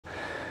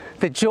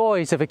The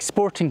joys of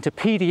exporting to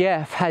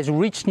PDF has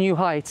reached new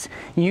heights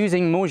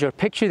using Moasure.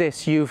 Picture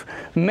this,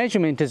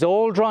 measurement is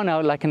all drawn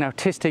out like an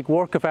artistic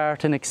work of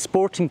art, and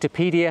exporting to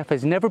PDF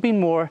has never been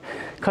more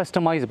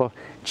customizable.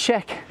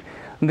 Check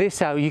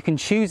this out. You can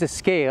choose a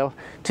scale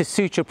to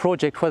suit your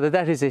project, whether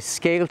that is a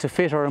scale to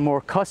fit or a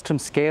more custom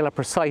scale, a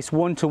precise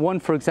 1:1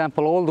 for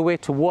example, all the way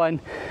to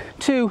 1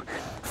 to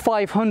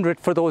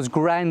 500 for those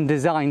grand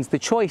designs. The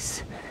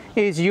choice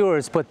is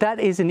yours, but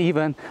that isn't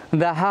even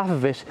the half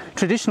of it.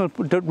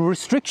 The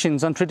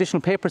restrictions on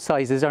traditional paper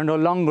sizes are no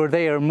longer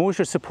there.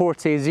 Moasure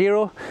supports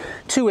A0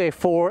 to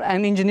A4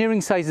 and engineering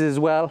sizes as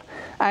well,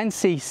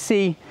 ANSI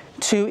C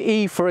to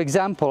E for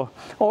example.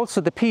 Also,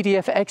 the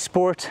PDF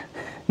export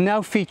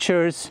now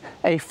features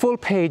a full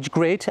page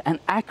grid, an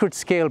accurate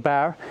scale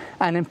bar,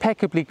 and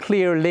impeccably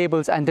clear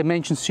labels and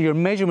dimensions, so your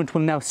measurement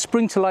will now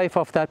spring to life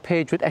off that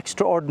page with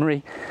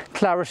extraordinary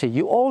clarity.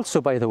 You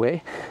also, by the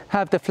way,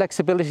 have the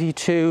flexibility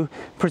to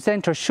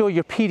present or show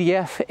your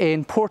PDF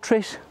in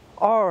portrait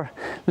or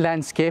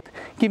landscape,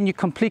 giving you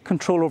complete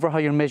control over how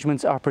your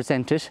measurements are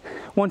presented.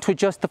 Want to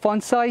adjust the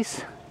font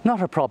size?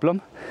 Not a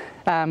problem.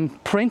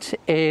 Print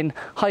in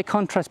high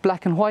contrast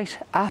black and white?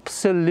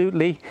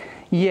 Absolutely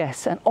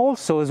yes. And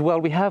also as well,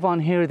 we have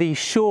on here the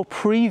show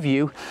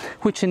preview,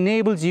 which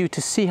enables you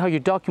to see how your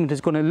document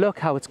is going to look,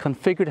 how it's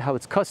configured, how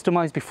it's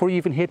customized before you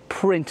even hit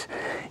print,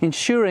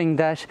 ensuring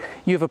that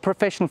you have a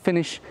professional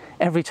finish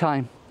every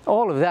time.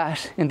 All of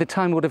that in the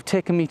time it would have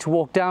taken me to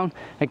walk down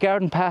a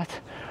garden path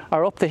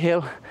or up the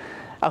hill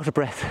out of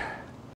breath.